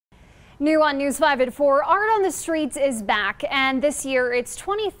New on News 5 at 4, Art on the Streets is back, and this year its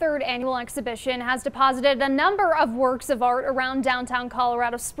 23rd annual exhibition has deposited a number of works of art around downtown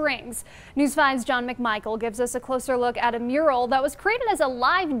Colorado Springs. News 5's Jon McMichael gives us a closer look at a mural that was created as a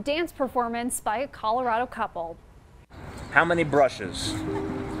live dance performance by a Colorado couple. How many brushes?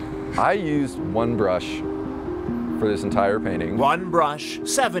 I used one brush for this entire painting. One brush,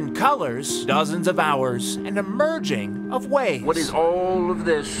 7 colors, dozens of hours, and a merging of ways. What is all of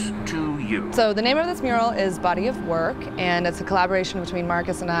this to you? So the name of this mural is Body of Work, and it's a collaboration between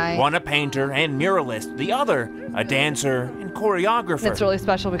Marcus and I. One a painter and muralist, the other a dancer and choreographer. It's really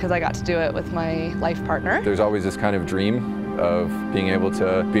special because I got to do it with my life partner. There's always this kind of dream of being able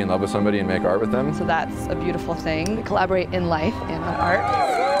to be in love with somebody and make art with them. So that's a beautiful thing. We collaborate in life and on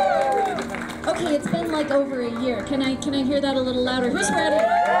art. Okay, it's been like over a year. Can I hear that a little louder? Who's ready?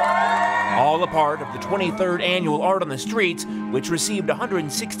 All a part of the 23rd annual Art on the Streets, which received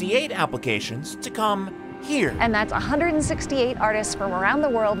 168 applications to come here. And that's 168 artists from around the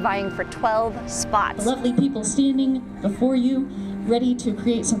world vying for 12 spots. Lovely people standing before you, ready to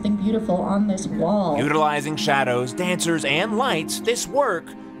create something beautiful on this wall. Utilizing shadows, dancers, and lights, this work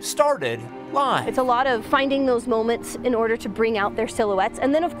started live. It's a lot of finding those moments in order to bring out their silhouettes,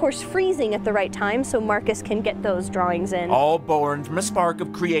 and then of course freezing at the right time so Marcus can get those drawings in. All born from a spark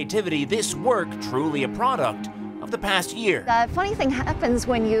of creativity, this work truly a product of the past year. The funny thing happens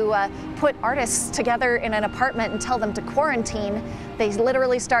when you put artists together in an apartment and tell them to quarantine. They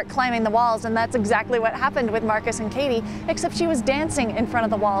literally start climbing the walls, and that's exactly what happened with Marcus and Katie, except she was dancing in front of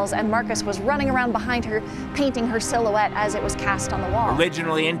the walls and Marcus was running around behind her, painting her silhouette as it was cast on the wall.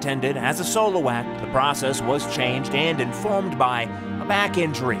 Originally intended as a solo act, the process was changed and informed by a back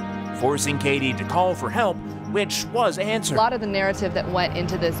injury, forcing Katie to call for help, which was answered. A lot of the narrative that went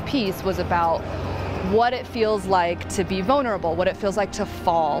into this piece was about what it feels like to be vulnerable, what it feels like to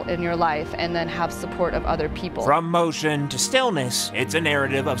fall in your life and then have support of other people. From motion to stillness, it's a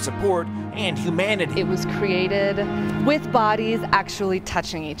narrative of support and humanity. It was created with bodies actually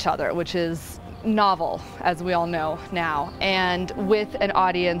touching each other, which is novel, as we all know now, and with an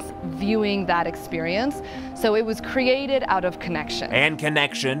audience viewing that experience. So it was created out of connection. And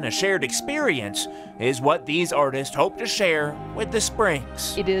connection, a shared experience, is what these artists hope to share with the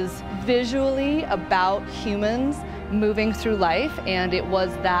Springs. It is visually about humans moving through life, and it was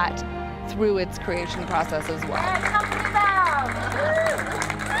that through its creation process as well.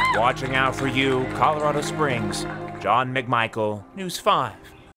 Watching out for you, Colorado Springs. Jon McMichael, News 5.